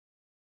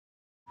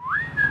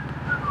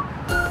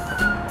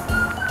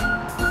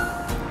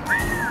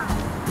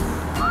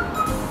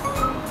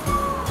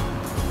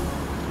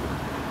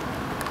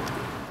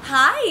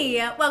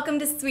Hi, welcome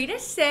to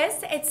Swedish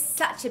Sis. It's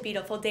such a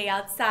beautiful day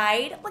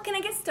outside. What can I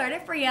get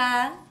started for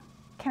ya?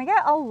 Can I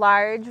get a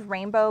large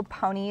rainbow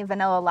pony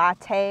vanilla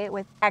latte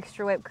with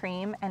extra whipped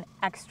cream and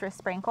extra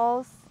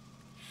sprinkles?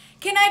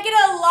 Can I get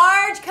a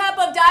large cup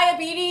of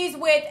diabetes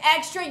with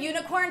extra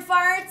unicorn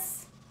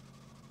farts?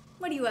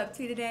 What are you up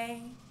to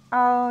today?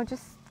 Oh,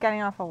 just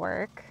getting off of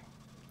work.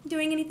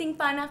 Doing anything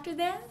fun after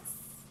this?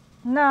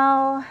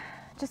 No,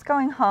 just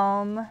going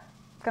home.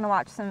 Gonna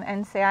watch some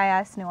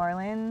NCIS New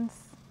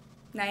Orleans.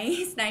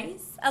 Nice,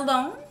 nice.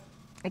 Alone?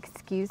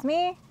 Excuse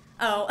me?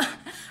 Oh,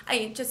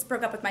 I just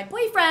broke up with my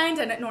boyfriend,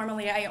 and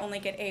normally I only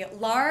get a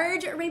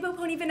large rainbow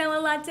pony vanilla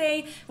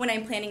latte when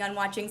I'm planning on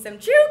watching some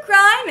true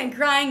crime and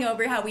crying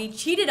over how he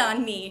cheated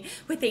on me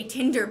with a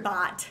Tinder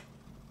bot.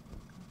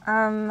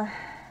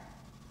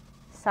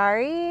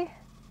 Sorry?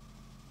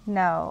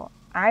 No,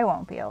 I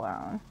won't be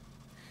alone.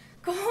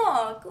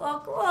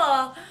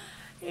 Cool.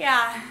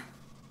 Yeah,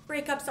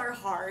 breakups are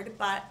hard,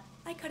 but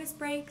I cut his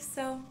brakes,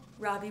 so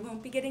Robbie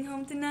won't be getting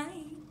home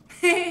tonight.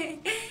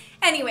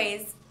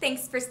 Anyways,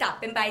 thanks for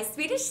stopping by,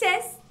 Swedish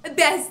Sis,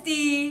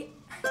 bestie.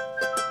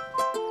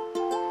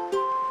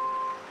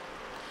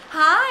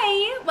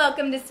 Hi,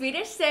 welcome to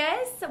Swedish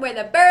Sis, where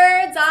the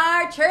birds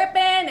are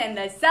chirping and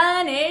the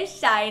sun is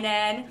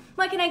shining.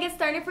 What can I get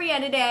started for you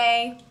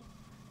today?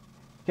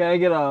 Can I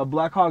get a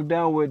Black Hawk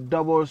Down with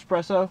double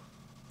espresso?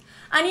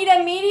 I need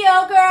a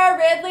mediocre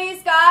Ridley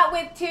Scott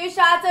with 2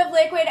 shots of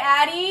liquid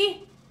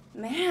Addy.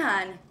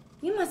 Man,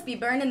 you must be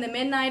burning the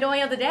midnight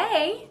oil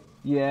today.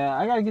 Yeah,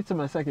 I gotta get to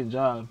my second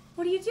job.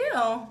 What do you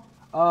do?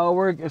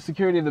 Work as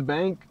security at the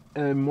bank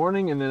in the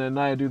morning, and then at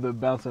night I do the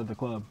bounce at the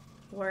club.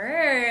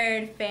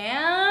 Word,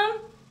 fam.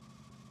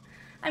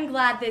 I'm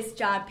glad this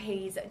job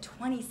pays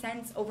 20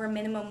 cents over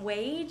minimum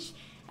wage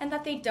and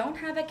that they don't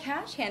have a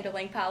cash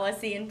handling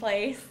policy in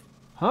place.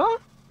 Huh?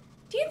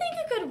 Do you think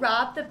you could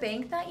rob the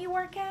bank that you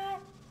work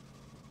at?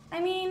 I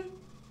mean,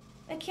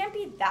 it can't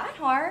be that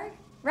hard,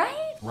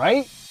 right?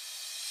 Right?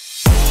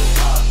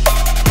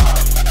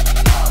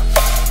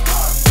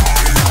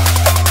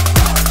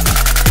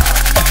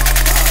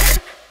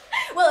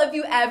 Well, if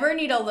you ever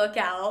need a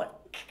lookout.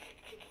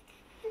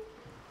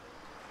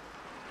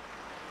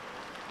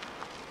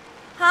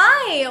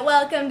 Hi,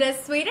 welcome to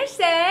Swedish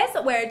Sis,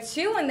 where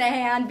 2 in the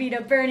hand beat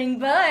a burning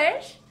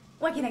bush.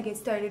 What can I get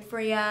started for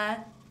ya?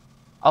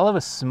 I'll have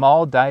a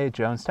small diet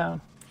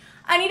Jonestown.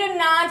 I need a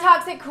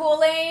non-toxic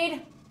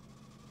Kool-Aid.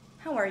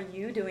 How are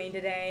you doing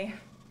today?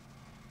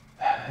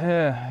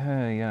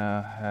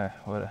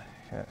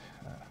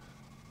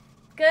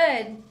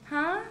 Good,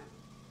 huh?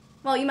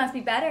 Well, you must be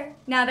better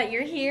now that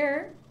you're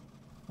here.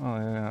 Oh,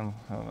 yeah,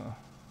 I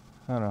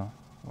don't know.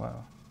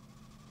 Wow.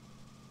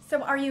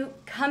 So are you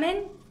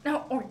coming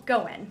or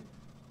going?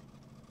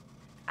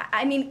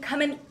 I mean,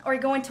 coming or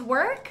going to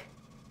work?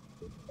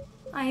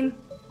 I'm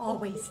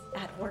always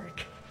at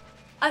work.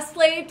 A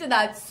slave to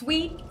that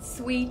sweet,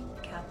 sweet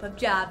cup of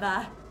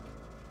Java.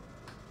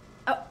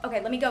 Oh,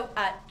 okay, let me go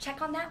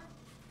check on that.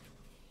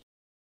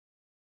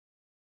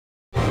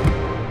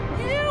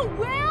 You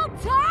will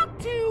talk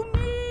to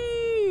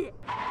me!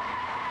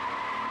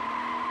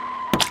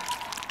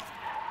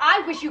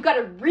 I wish you got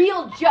a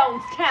real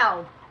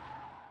Jonestown.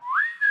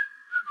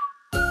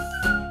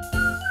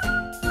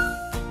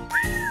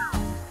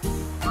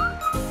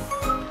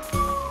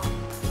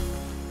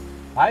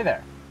 Hi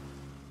there.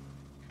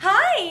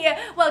 Hi!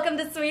 Welcome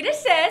to Swedish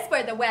Sis,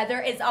 where the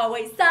weather is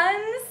always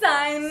sun.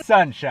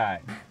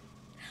 Sunshine.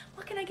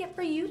 What can I get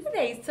for you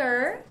today,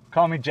 sir?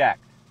 Call me Jack.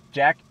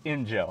 Jack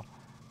Injo.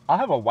 I'll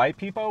have a white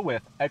peepo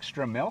with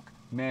extra milk,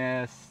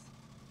 Miss...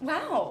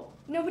 Wow,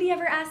 nobody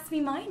ever asks me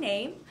my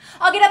name.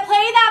 I'll get to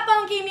play that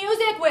funky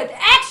music with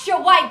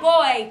extra white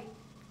boy.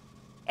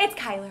 It's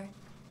Kyler.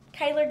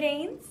 Kyler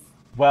Gaines.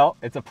 Well,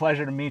 it's a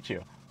pleasure to meet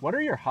you. What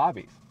are your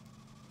hobbies?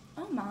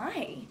 Oh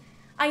my.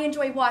 I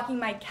enjoy walking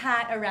my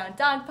cat around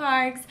dog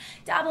parks,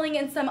 dabbling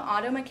in some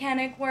auto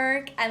mechanic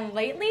work, and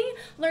lately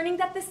learning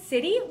that the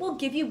city will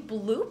give you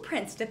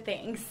blueprints to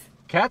things.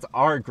 Cats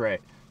are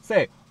great.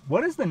 Say,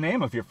 what is the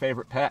name of your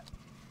favorite pet?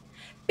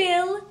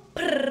 Bill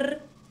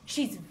Prrr.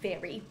 She's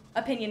very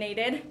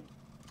opinionated.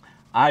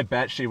 I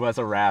bet she was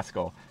a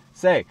rascal.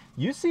 Say,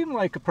 you seem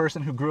like a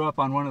person who grew up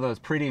on one of those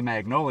pretty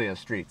Magnolia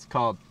streets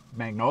called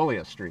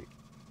Magnolia Street.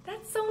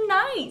 That's so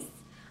nice.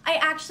 I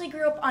actually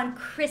grew up on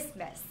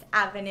Christmas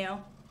Avenue.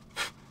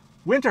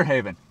 Winter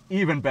Haven,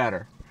 even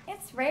better.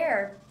 It's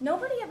rare.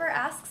 Nobody ever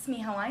asks me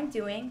how I'm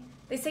doing.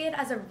 They say it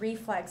as a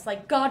reflex,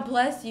 like God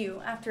bless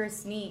you after a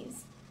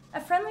sneeze.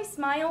 A friendly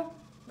smile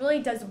really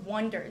does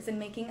wonders in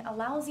making a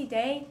lousy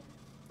day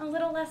a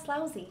little less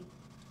lousy.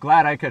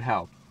 Glad I could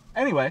help.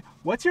 Anyway,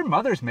 what's your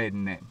mother's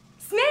maiden name?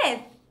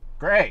 Smith!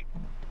 Great.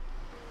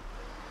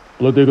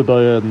 You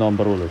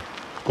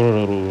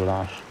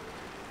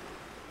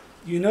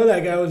know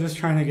that guy was just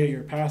trying to get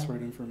your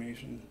password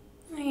information.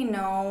 I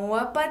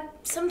know, but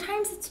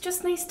sometimes it's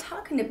just nice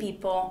talking to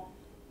people.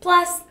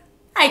 Plus,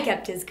 I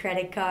kept his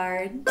credit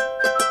card.